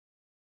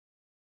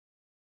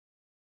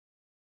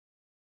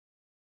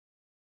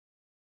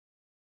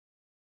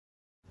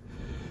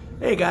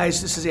Hey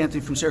guys, this is Anthony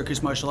from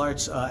Syracuse Martial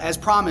Arts. As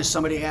promised,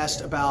 somebody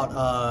asked about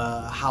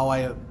how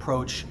I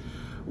approach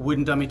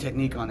wooden dummy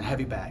technique on a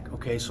heavy bag.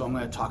 Okay, so I'm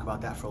going to talk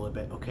about that for a little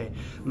bit. Okay,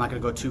 I'm not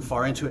going to go too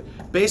far into it.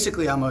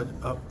 Basically, I'm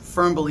a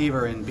firm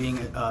believer in being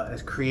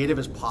as creative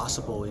as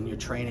possible in your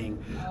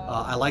training.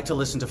 I like to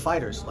listen to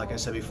fighters, like I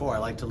said before. I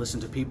like to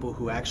listen to people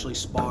who actually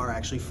spar,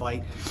 actually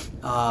fight,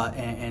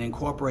 and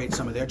incorporate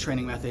some of their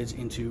training methods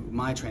into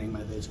my training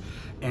methods.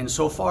 And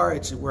so far,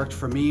 it's worked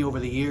for me over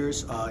the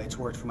years. It's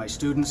worked for my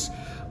students.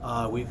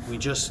 We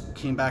just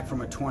came back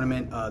from a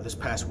tournament this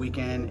past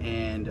weekend,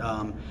 and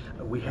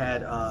we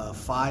had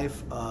 5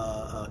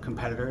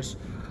 competitors,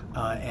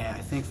 and I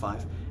think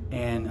 5,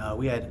 and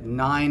we had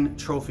 9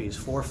 trophies,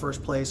 4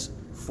 first place,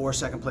 4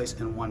 second place,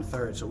 and 1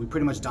 third. So we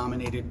pretty much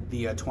dominated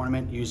the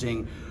tournament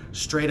using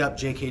straight up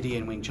JKD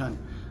and Wing Chun.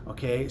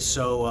 Okay,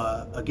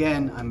 so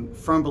again, I'm a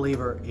firm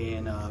believer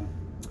in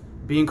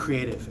being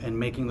creative and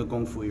making the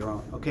Kung Fu your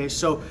own. Okay,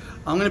 so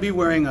I'm going to be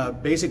wearing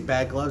basic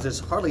bag gloves. There's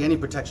hardly any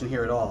protection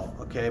here at all.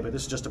 Okay, but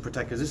this is just to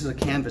protect, because this is a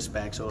canvas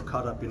bag, so it'll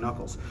cut up your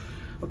knuckles.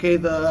 Okay,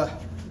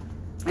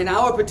 in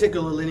our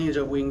particular lineage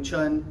of Wing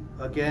Chun,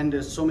 again,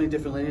 there's so many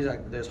different lineages.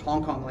 There's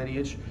Hong Kong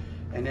lineage,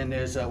 and then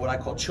there's what I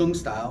call Chung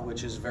style,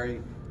 which is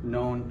very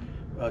known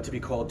to be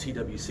called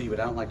TWC,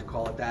 but I don't like to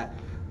call it that.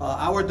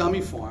 Our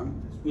dummy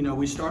form, you know,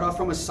 we start off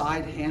from a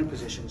side hand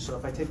position. So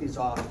if I take these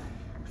off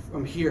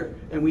from here,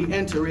 and we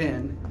enter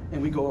in,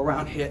 and we go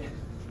around, hit,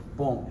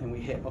 boom, and we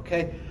hit,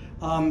 okay?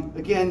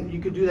 Again, you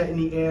could do that in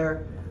the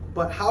air,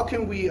 but how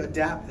can we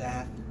adapt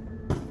that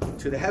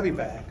to the heavy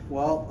bag?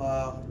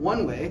 Well,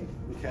 one way,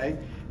 okay,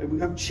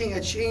 I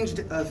changed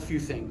a few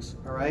things,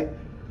 all right?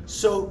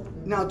 So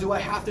now, do I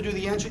have to do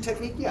the entry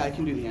technique? Yeah, I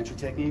can do the entry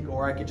technique,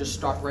 or I could just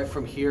start right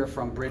from here,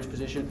 from bridge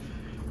position.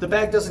 The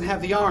bag doesn't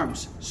have the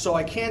arms, so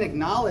I can't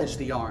acknowledge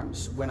the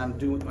arms when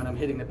I'm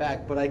hitting the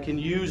bag, but I can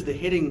use the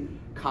hitting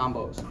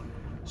combos.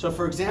 So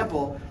for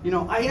example, you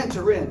know, I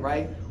enter in,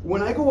 right?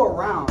 When I go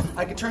around,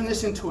 I could turn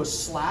this into a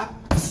slap,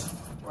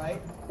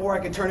 right? Or I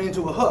could turn it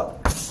into a hook,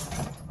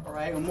 all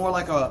right? Or more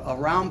like a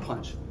round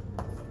punch,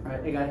 all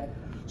right? Hey guy.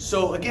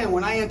 So again,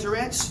 when I enter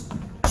in,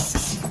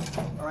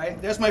 all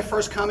right, there's my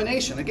first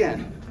combination.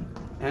 Again,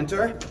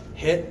 enter,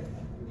 hit,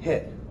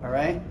 hit, all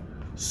right?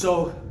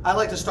 So I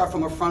like to start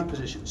from a front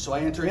position. So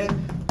I enter in,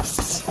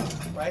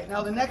 right?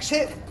 Now the next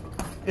hit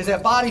is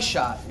that body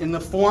shot. In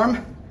the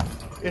form,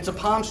 it's a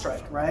palm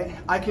strike, right?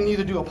 I can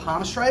either do a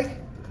palm strike,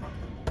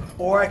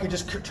 or I could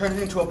just turn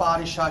it into a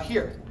body shot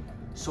here.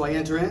 So I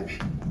enter in,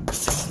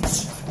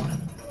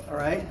 all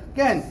right?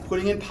 Again,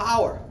 putting in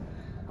power.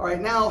 All right,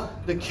 now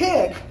the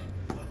kick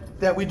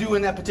that we do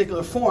in that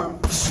particular form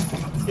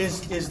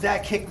is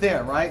that kick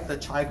there, right? The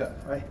chaiga,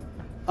 right?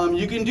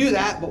 You can do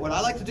that, but what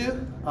I like to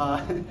do,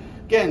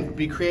 again,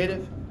 be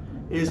creative,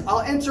 is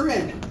I'll enter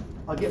in.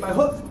 I'll get my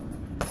hook,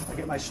 I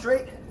get my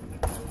straight,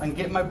 I can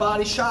get my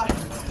body shot,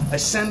 I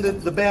send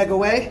the bag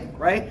away,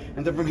 right?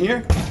 And then from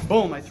here,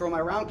 boom, I throw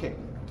my round kick,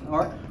 all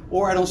right?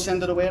 Or I don't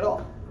send it away at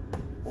all.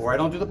 Or I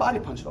don't do the body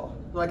punch at all.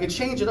 So I can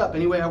change it up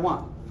any way I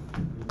want.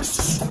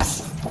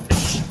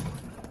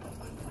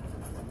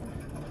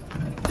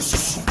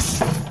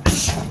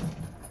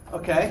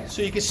 Okay,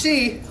 so you can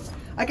see,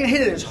 I can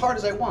hit it as hard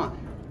as I want,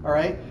 all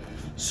right?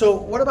 So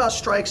what about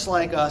strikes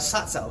like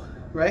satsao,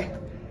 right?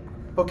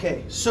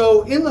 Okay,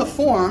 so in the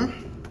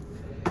form,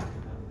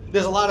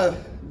 there's a lot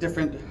of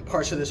different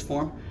parts of this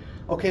form,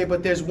 okay,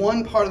 but there's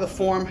one part of the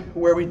form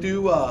where we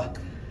do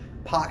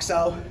pak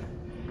sao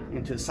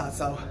into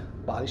satsao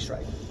body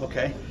strike,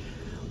 okay?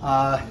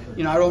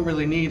 You know, I don't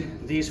really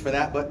need these for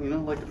that, but you know,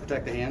 I like to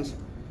protect the hands,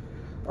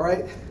 all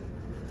right?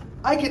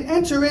 I can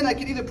enter in, I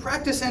can either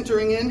practice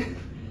entering in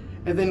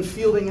and then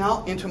fielding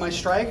out into my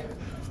strike,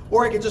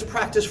 or I could just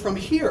practice from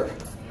here.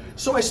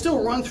 So I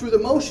still run through the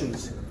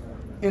motions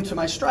into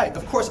my strike.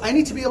 Of course, I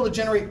need to be able to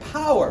generate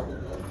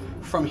power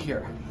from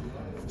here.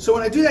 So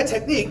when I do that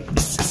technique,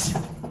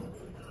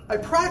 I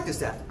practice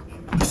that,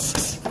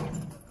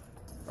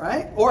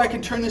 right? Or I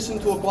can turn this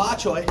into a gua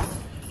choi,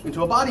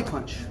 into a body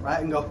punch, right?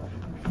 And go,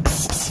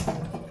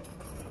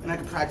 and I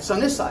can practice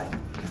on this side.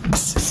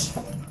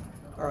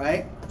 All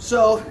right,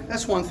 so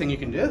that's one thing you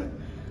can do.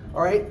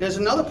 All right, there's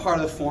another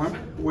part of the form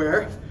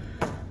where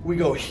we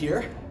go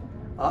here,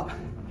 up,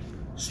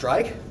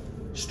 strike,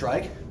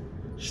 strike,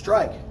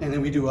 strike, and then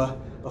we do a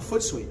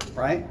foot sweep,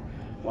 right?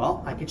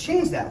 Well, I could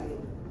change that.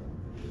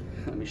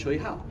 Let me show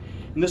you how.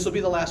 And this will be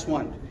the last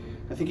one.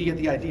 I think you get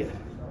the idea,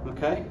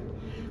 okay?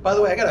 By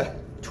the way, I got a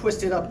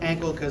twisted up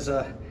ankle because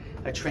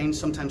I train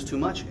sometimes too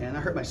much and I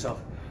hurt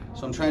myself.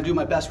 So I'm trying to do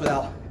my best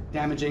without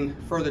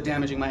further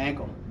damaging my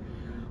ankle.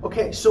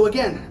 Okay, so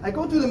again, I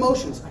go through the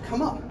motions. I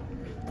come up,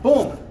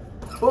 boom,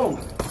 boom,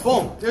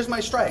 boom. There's my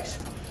strikes.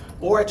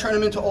 Or I turn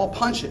them into all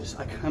punches.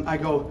 I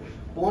go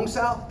bong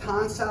sao,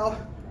 tan sao,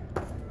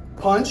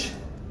 punch,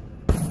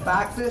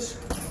 back fist,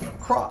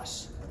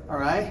 cross. All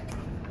right?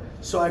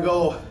 So I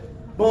go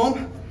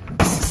boom,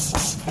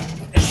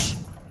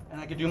 and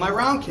I can do my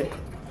round kick.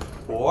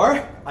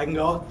 Or I can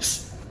go,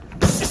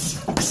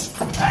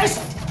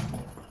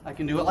 I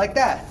can do it like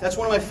that. That's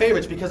one of my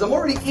favorites because I'm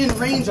already in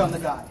range on the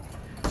guy.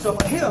 So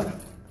if I hit him,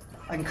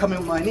 I can come in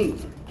with my knee.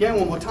 Again,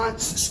 one more time.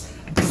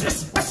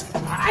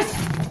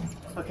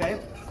 Okay,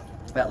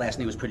 that last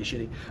knee was pretty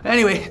shitty.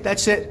 Anyway,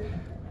 that's it.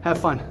 Have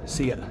fun.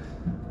 See ya.